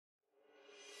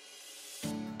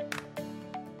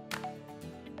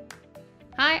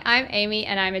Hi, I'm Amy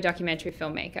and I'm a documentary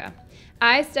filmmaker.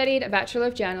 I studied a Bachelor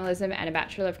of Journalism and a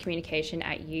Bachelor of Communication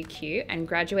at UQ and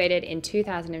graduated in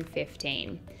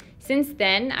 2015. Since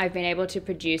then, I've been able to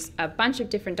produce a bunch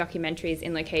of different documentaries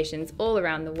in locations all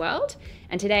around the world,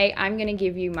 and today I'm going to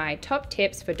give you my top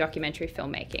tips for documentary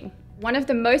filmmaking. One of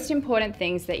the most important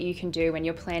things that you can do when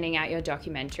you're planning out your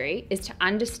documentary is to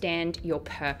understand your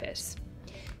purpose.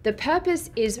 The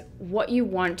purpose is what you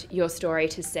want your story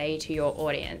to say to your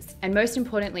audience, and most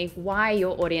importantly, why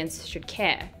your audience should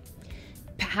care.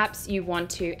 Perhaps you want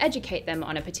to educate them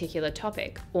on a particular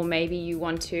topic, or maybe you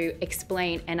want to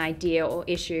explain an idea or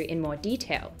issue in more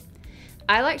detail.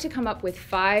 I like to come up with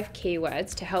 5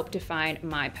 keywords to help define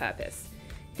my purpose.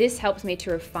 This helps me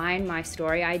to refine my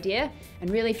story idea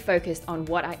and really focus on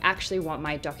what I actually want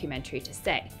my documentary to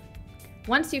say.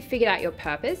 Once you've figured out your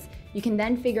purpose, you can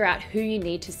then figure out who you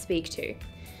need to speak to.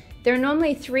 There are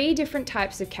normally 3 different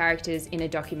types of characters in a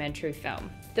documentary film.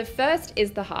 The first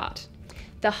is the heart.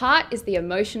 The heart is the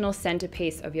emotional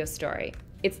centerpiece of your story.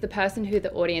 It's the person who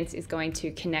the audience is going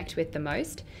to connect with the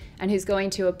most and who's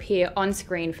going to appear on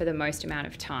screen for the most amount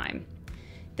of time.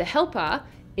 The helper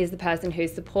is the person who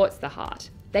supports the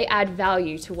heart. They add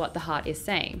value to what the heart is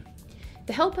saying.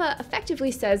 The helper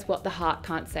effectively says what the heart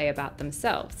can't say about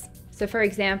themselves. So for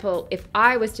example, if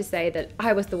I was to say that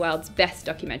I was the world's best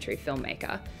documentary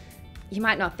filmmaker, you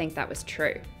might not think that was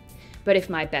true. But if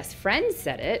my best friend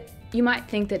said it, you might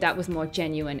think that that was more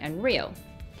genuine and real.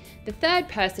 The third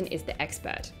person is the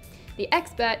expert. The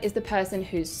expert is the person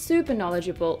who's super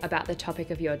knowledgeable about the topic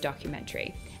of your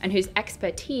documentary and whose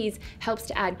expertise helps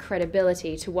to add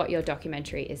credibility to what your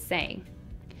documentary is saying.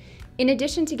 In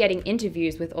addition to getting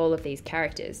interviews with all of these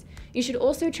characters, you should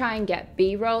also try and get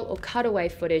B-roll or cutaway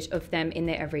footage of them in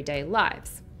their everyday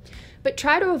lives. But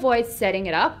try to avoid setting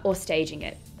it up or staging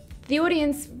it. The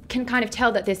audience can kind of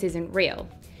tell that this isn't real.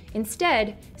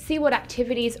 Instead, see what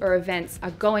activities or events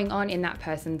are going on in that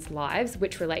person's lives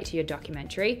which relate to your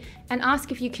documentary, and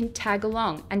ask if you can tag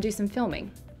along and do some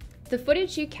filming. The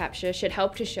footage you capture should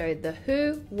help to show the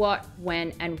who, what,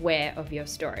 when, and where of your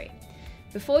story.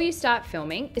 Before you start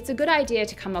filming, it's a good idea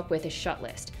to come up with a shot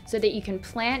list so that you can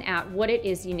plan out what it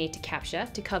is you need to capture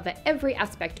to cover every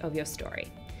aspect of your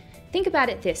story. Think about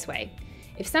it this way.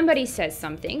 If somebody says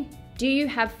something, do you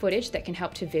have footage that can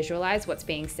help to visualize what's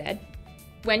being said?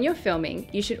 When you're filming,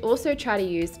 you should also try to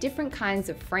use different kinds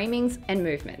of framings and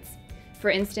movements. For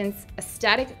instance, a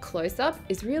static close-up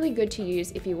is really good to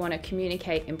use if you want to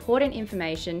communicate important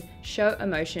information, show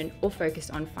emotion, or focus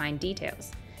on fine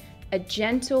details. A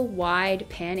gentle, wide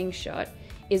panning shot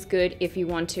is good if you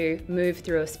want to move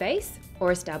through a space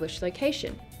or establish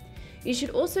location. You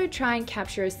should also try and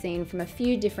capture a scene from a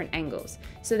few different angles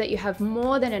so that you have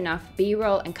more than enough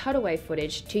B-roll and cutaway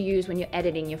footage to use when you're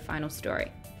editing your final story.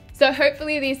 So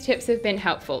hopefully these tips have been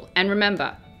helpful, and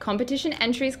remember, competition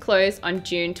entries close on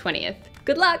June 20th.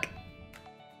 Good luck!